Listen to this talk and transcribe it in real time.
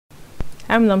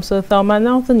I'm Namso Thelma,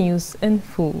 now the news in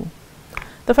full.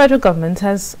 The federal government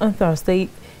has on Thursday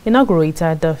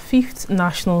inaugurated the 5th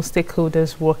National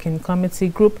Stakeholders Working Committee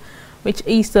Group, which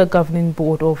is the governing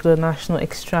board of the National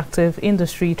Extractive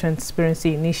Industry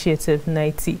Transparency Initiative,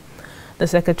 NEITI. The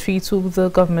Secretary to the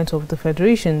Government of the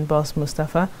Federation, Boss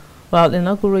Mustafa, while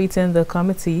inaugurating the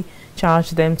committee,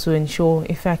 charged them to ensure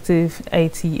effective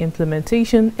NEITI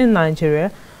implementation in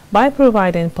Nigeria by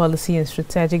providing policy and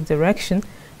strategic direction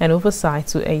and oversight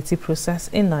to NEITI process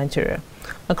in Nigeria.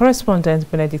 Our correspondent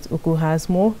Benedict Uku has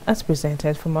more as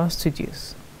presented from our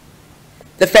studios.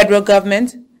 The federal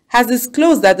government has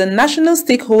disclosed that the National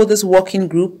Stakeholders Working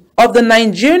Group of the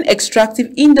Nigerian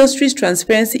Extractive Industries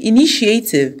Transparency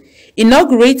Initiative,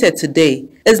 inaugurated today,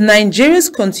 is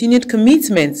Nigeria's continued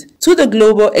commitment to the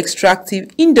global Extractive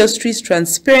Industries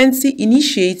Transparency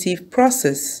Initiative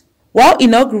process. While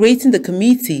inaugurating the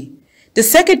committee, the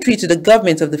Secretary to the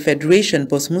Government of the Federation,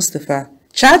 Boss Mustafa,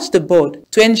 charged the board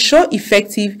to ensure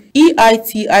effective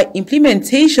NEITI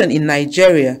implementation in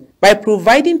Nigeria by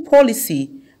providing policy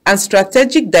and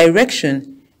strategic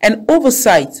direction and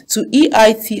oversight to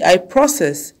NEITI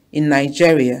process in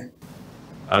Nigeria.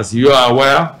 As you are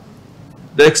aware,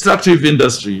 the extractive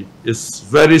industry is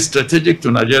very strategic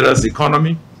to Nigeria's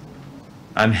economy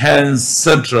and hence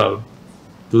central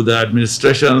to the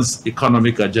administration's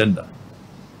economic agenda.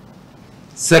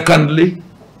 Secondly,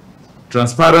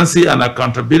 transparency and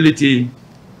accountability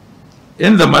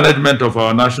in the management of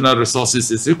our national resources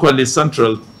is equally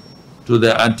central to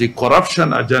the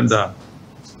anti-corruption agenda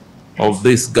of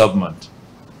this government.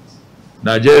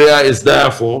 Nigeria is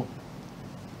therefore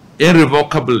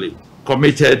irrevocably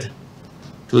committed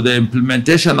to the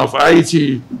implementation of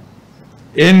NEITI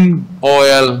in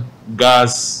oil,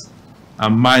 gas,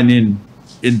 and mining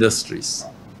industries.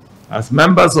 As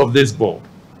members of this board,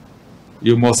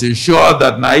 you must ensure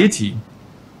that NEITI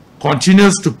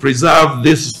continues to preserve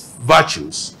these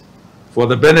virtues for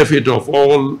the benefit of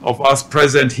all of us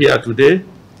present here today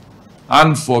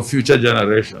and for future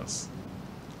generations.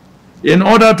 In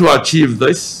order to achieve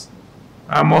this,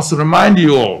 I must remind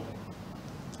you all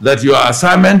that your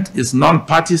assignment is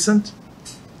non-partisan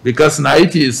because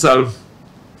NEITI itself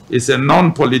is a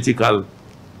non-political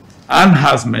and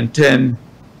has maintained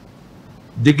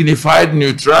dignified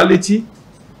neutrality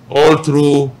all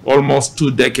through almost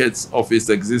 2 decades of its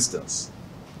existence.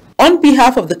 On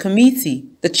behalf of the committee,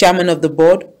 the chairman of the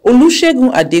board,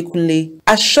 Olusegun Adekunle,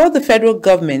 assured the federal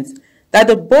government that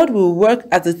the board will work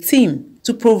as a team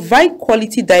to provide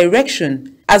quality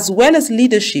direction as well as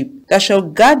leadership that shall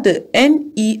guide the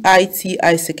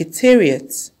NEITI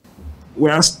Secretariat.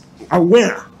 We are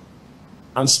aware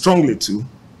and strongly too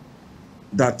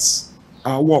that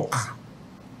our work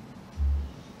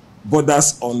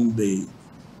borders on the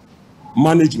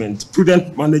management,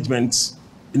 prudent management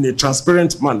in a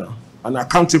transparent manner and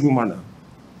accountable manner,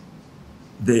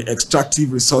 the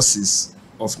extractive resources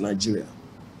of Nigeria.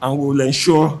 And we will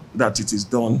ensure that it is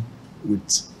done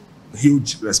with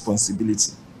huge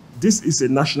responsibility. This is a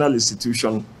national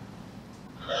institution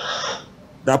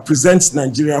that presents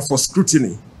Nigeria for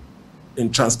scrutiny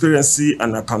in transparency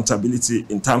and accountability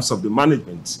in terms of the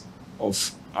management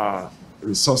of our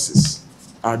resources.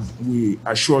 And we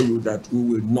assure you that we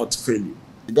will not fail you.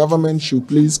 The government should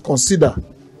please consider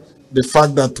the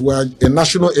fact that we are a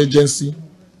national agency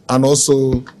and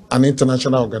also an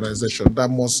international organization that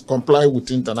must comply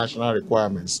with international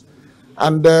requirements.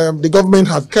 And the government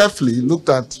has carefully looked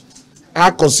at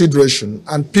our consideration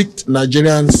and picked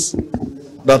Nigerians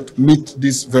that meet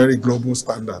these very global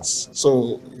standards.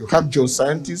 So you have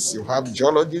geoscientists, you have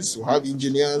geologists, you have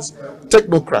engineers,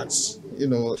 technocrats,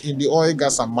 in the oil,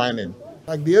 gas, and mining.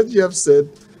 Like the SGF said,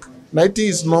 NEITI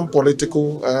is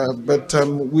non-political, but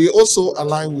we also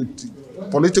align with the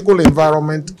political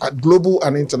environment at global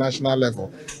and international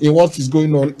level in what is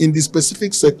going on in the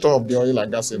specific sector of the oil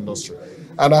and gas industry.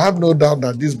 And I have no doubt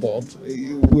that this board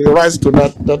will rise to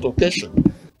that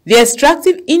occasion. The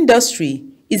extractive industry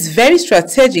is very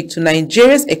strategic to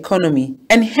Nigeria's economy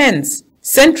and hence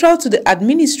central to the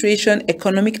administration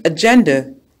economic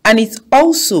agenda, and it's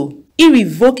also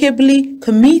irrevocably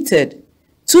committed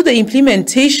to the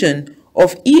implementation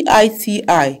of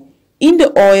NEITI in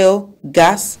the oil,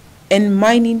 gas, and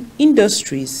mining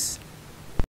industries.